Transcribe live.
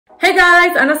Hey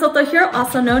guys, Ana Soto here,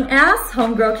 also known as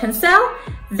Homegirl Can Sell.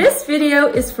 This video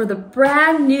is for the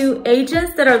brand new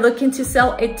agents that are looking to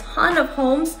sell a ton of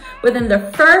homes within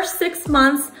their first 6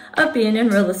 months of being in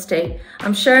real estate.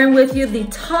 I'm sharing with you the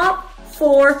top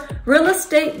 4 real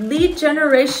estate lead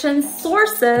generation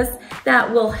sources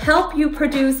that will help you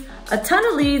produce a ton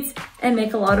of leads and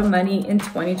make a lot of money in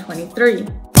 2023.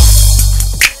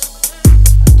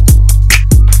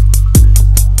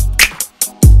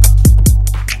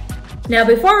 Now,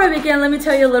 before we begin, let me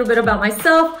tell you a little bit about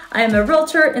myself. I am a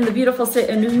realtor in the beautiful state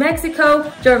of New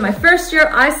Mexico. During my first year,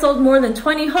 I sold more than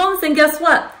 20 homes, and guess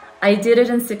what? I did it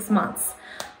in 6 months.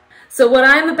 So what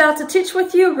I'm about to teach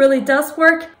with you really does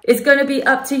work. It's going to be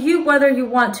up to you whether you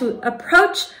want to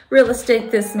approach real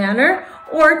estate this manner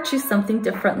or choose something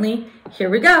differently. Here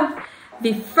we go.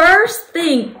 The first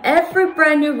thing every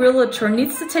brand new realtor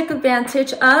needs to take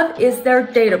advantage of is their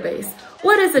database.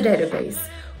 What is a database?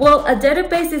 Well, a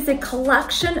database is a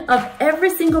collection of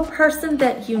every single person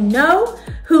that you know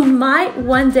who might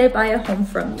one day buy a home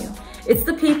from you. It's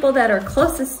the people that are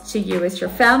closest to you. It's your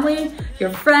family,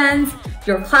 your friends,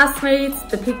 your classmates,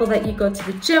 the people that you go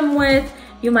to the gym with.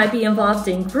 You might be involved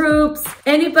in groups,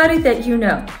 anybody that you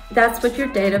know. That's what your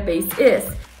database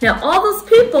is. Now, all those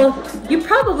people, you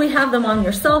probably have them on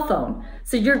your cell phone.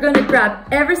 So you're going to grab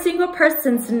every single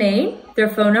person's name, their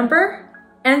phone number,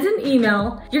 and an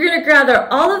email. You're going to gather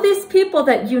all of these people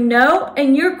that you know,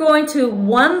 and you're going to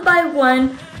one by one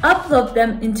upload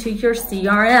them into your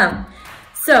CRM.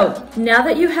 So now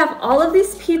that you have all of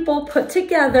these people put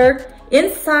together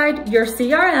inside your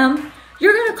CRM,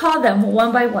 you're going to call them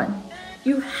one by one.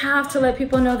 You have to let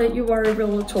people know that you are a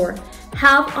realtor.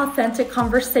 Have authentic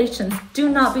conversations. Do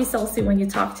not be saucy when you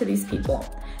talk to these people.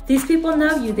 These people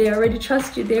know you, they already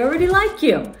trust you, they already like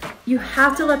you. You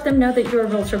have to let them know that you're a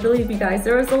realtor. Believe me guys,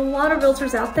 there is a lot of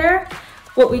realtors out there,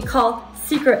 what we call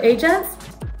secret agents.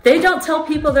 They don't tell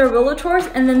people they're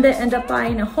realtors and then they end up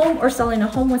buying a home or selling a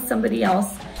home with somebody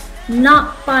else,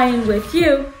 not buying with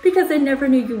you because they never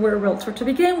knew you were a realtor to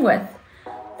begin with.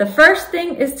 The first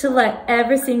thing is to let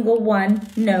every single one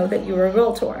know that you're a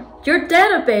realtor. Your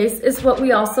database is what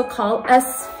we also call a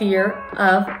sphere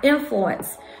of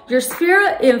influence. Your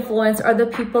sphere of influence are the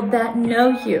people that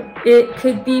know you. It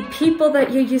could be people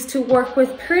that you used to work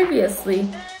with previously.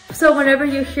 So whenever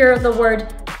you hear the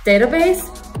word database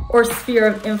or sphere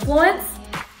of influence,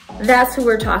 that's who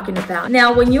we're talking about.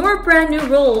 Now, when you're a brand new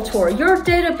realtor, your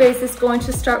database is going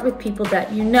to start with people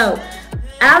that you know.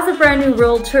 As a brand new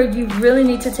realtor, you really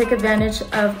need to take advantage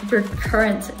of your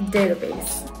current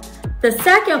database. The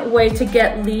second way to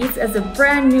get leads as a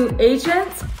brand new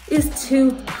agent is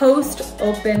to host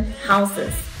open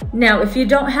houses. Now, if you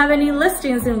don't have any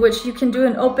listings in which you can do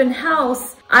an open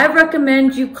house, I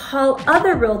recommend you call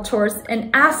other realtors and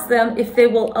ask them if they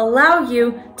will allow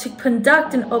you to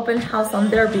conduct an open house on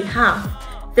their behalf.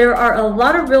 There are a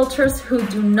lot of realtors who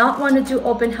do not want to do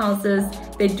open houses.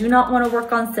 They do not want to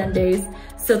work on Sundays.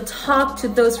 So talk to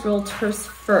those realtors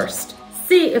first.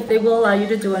 See if they will allow you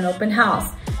to do an open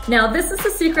house. Now, this is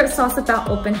the secret sauce about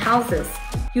open houses.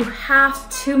 You have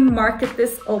to market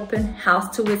this open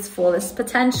house to its fullest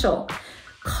potential.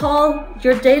 Call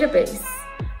your database.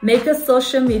 Make a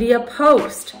social media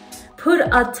post. Put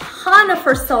a ton of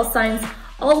for sale signs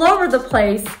all over the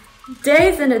place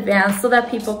days in advance so that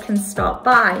people can stop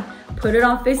by. Put it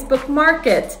on Facebook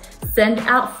Market. Send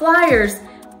out flyers.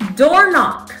 Door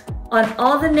knock on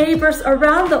all the neighbors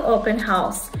around the open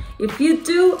house. If you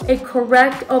do a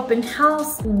correct open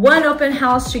house, one open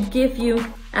house should give you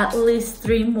at least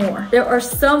 3 more. There are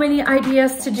so many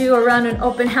ideas to do around an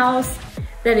open house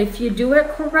that if you do it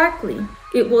correctly,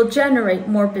 it will generate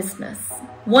more business.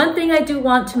 One thing I do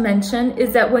want to mention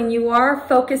is that when you are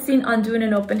focusing on doing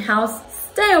an open house,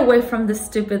 stay away from the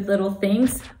stupid little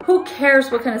things. Who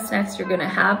cares what kind of snacks you're gonna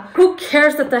have? Who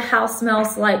cares that the house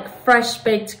smells like fresh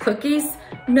baked cookies?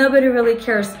 Nobody really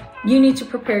cares. You need to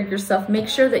prepare yourself. Make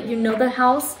sure that you know the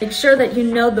house. Make sure that you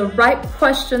know the right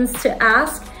questions to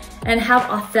ask and have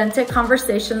authentic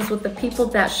conversations with the people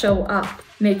that show up.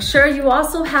 Make sure you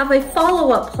also have a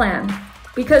follow-up plan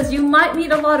because you might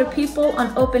meet a lot of people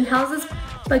on open houses,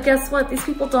 but guess what? These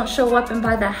people don't show up and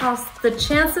buy the house. The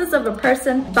chances of a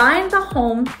person buying the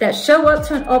home that show up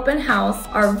to an open house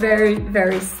are very,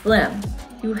 very slim.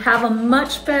 You have a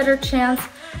much better chance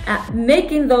at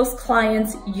making those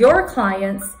clients your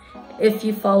clients if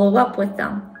you follow up with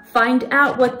them. Find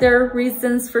out what their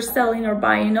reasons for selling or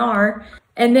buying are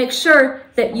and make sure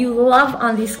that you love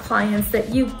on these clients,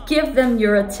 that you give them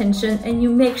your attention and you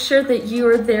make sure that you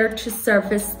are there to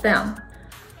service them.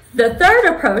 The third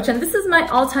approach, and this is my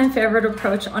all-time favorite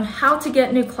approach on how to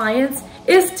get new clients,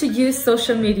 is to use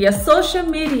social media. Social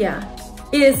media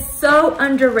is so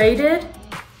underrated.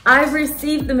 I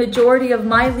receive the majority of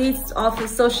my leads off of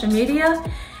social media,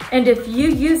 and if you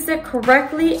use it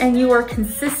correctly and you are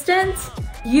consistent,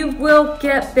 you will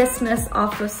get business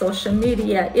off of social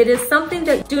media. It is something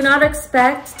that do not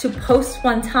expect to post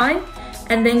one time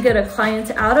and then get a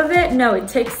client out of it. No, it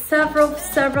takes several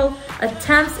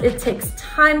attempts. It takes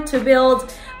time to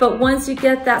build, but once you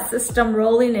get that system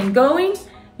rolling and going,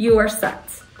 you are set.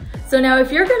 So now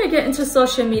if you're gonna get into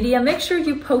social media, make sure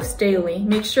you post daily.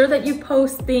 Make sure that you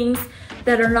post things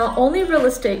that are not only real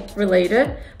estate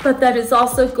related, but that is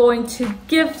also going to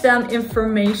give them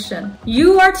information.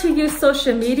 You are to use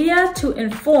social media to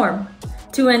inform,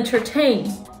 to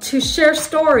entertain, to share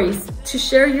stories, to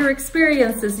share your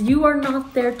experiences. You are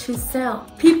not there to sell.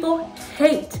 People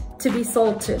hate to be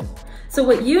sold to. So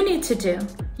what you need to do,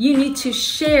 you need to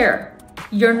share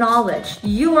your knowledge.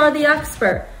 You are the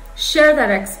expert. Share that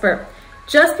expert.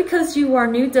 Just because you are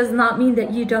new does not mean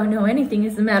that you don't know anything.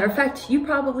 As a matter of fact, you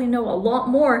probably know a lot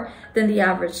more than the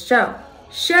average Joe.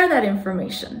 Share that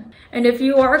information. And if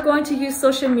you are going to use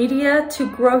social media to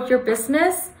grow your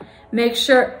business, make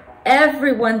sure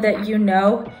everyone that you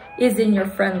know is in your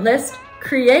friend list.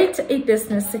 Create a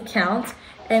business account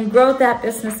and grow that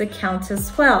business account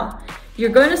as well. You're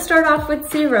going to start off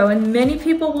with 0, and many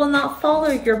people will not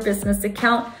follow your business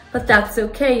account, but that's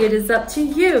okay. It is up to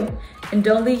you and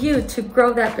only you to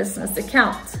grow that business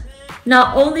account.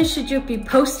 Not only should you be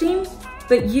posting,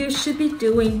 but you should be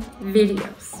doing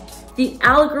videos. The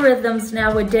algorithms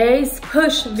nowadays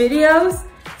push videos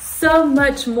so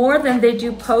much more than they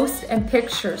do posts and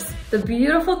pictures. The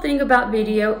beautiful thing about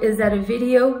video is that a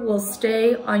video will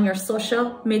stay on your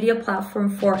social media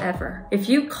platform forever. If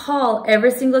you call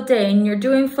every single day and you're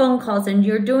doing phone calls and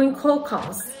you're doing cold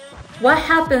calls, what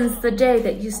happens the day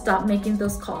that you stop making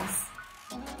those calls?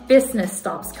 Business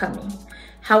stops coming.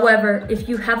 However, if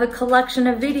you have a collection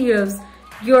of videos,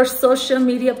 your social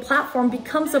media platform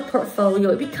becomes a portfolio.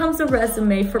 It becomes a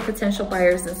resume for potential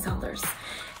buyers and sellers.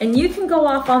 And you can go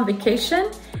off on vacation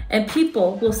and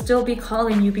people will still be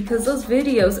calling you because those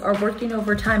videos are working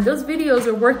overtime. Those videos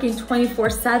are working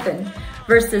 24/7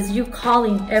 versus you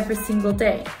calling every single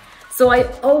day. So I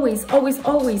always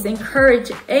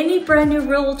encourage any brand new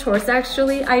realtors.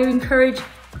 Actually, I encourage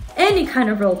any kind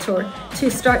of realtor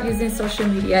to start using social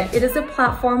media. It is a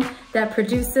platform that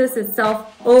produces itself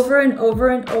over and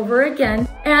over again,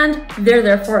 and they're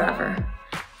there forever.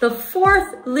 The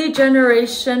fourth lead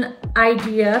generation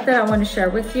idea that I want to share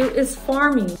with you is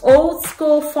farming. Old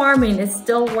school farming, it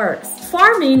still works.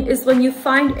 Farming is when you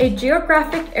find a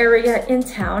geographic area in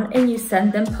town and you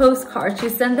send them postcards. You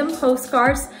send them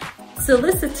postcards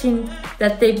soliciting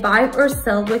that they buy or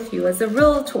sell with you as a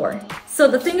realtor. So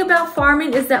the thing about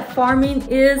farming is that farming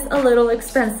is a little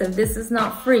expensive. This is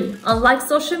not free. Unlike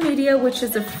social media, which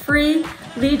is a free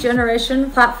lead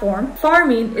generation platform,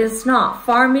 farming is not.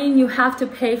 Farming, you have to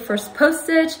pay for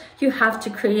postage, you have to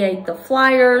create the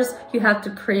flyers, you have to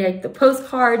create the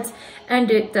postcards, and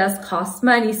it does cost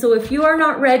money. So if you are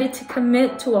not ready to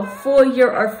commit to a full year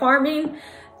of farming,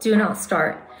 do not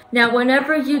start. Now,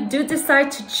 whenever you do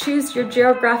decide to choose your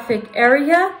geographic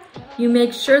area, you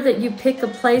make sure that you pick a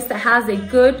place that has a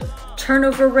good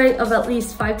turnover rate of at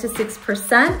least 5 to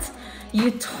 6%.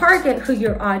 You target who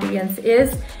your audience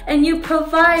is and you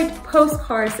provide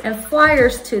postcards and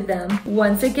flyers to them.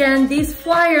 Once again, these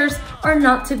flyers are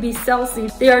not to be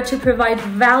salesy. They are to provide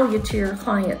value to your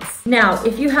clients. Now,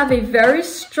 if you have a very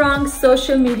strong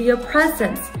social media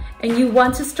presence and you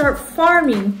want to start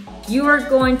farming, you are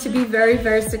going to be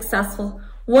very successful.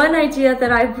 One idea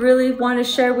that I really want to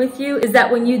share with you is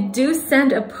that when you do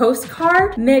send a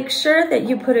postcard, make sure that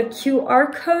you put a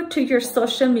QR code to your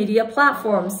social media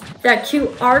platforms. That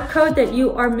QR code that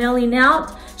you are mailing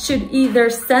out should either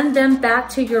send them back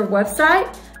to your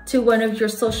website, to one of your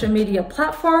social media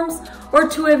platforms, or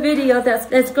to a video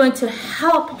that's going to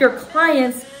help your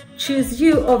clients choose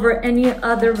you over any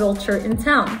other realtor in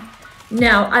town.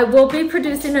 Now, I will be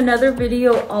producing another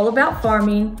video all about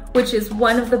farming, which is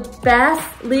one of the best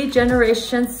lead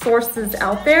generation sources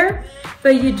out there,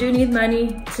 but you do need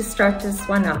money to start this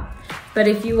one up. But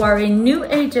if you are a new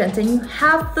agent and you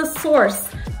have the source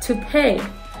to pay,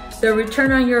 the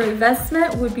return on your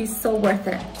investment would be so worth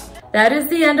it. That is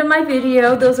the end of my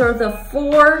video. Those are the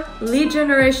 4 lead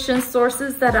generation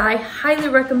sources that I highly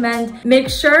recommend. Make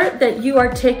sure that you are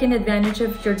taking advantage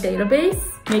of your database.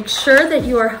 Make sure that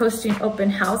you are hosting open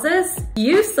houses.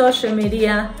 Use social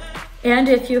media. And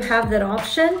if you have that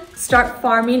option, start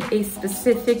farming a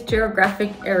specific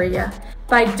geographic area.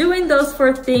 By doing those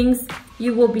 4 things,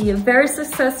 you will be a very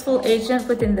successful agent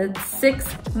within the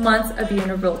 6 months of being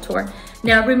a realtor.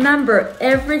 Now remember,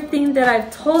 everything that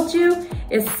I've told you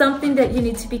is something that you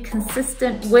need to be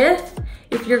consistent with.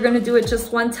 If you're gonna do it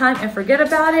just one time and forget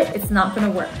about it, it's not gonna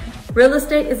work. Real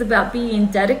estate is about being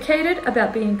dedicated,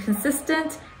 about being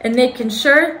consistent, and making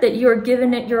sure that you are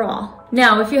giving it your all.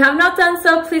 Now, if you have not done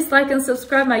so, please like and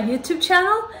subscribe my YouTube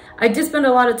channel. I do spend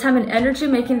a lot of time and energy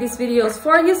making these videos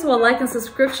for you, so a like and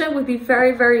subscription would be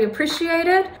very, very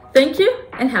appreciated. Thank you,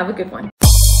 and have a good one.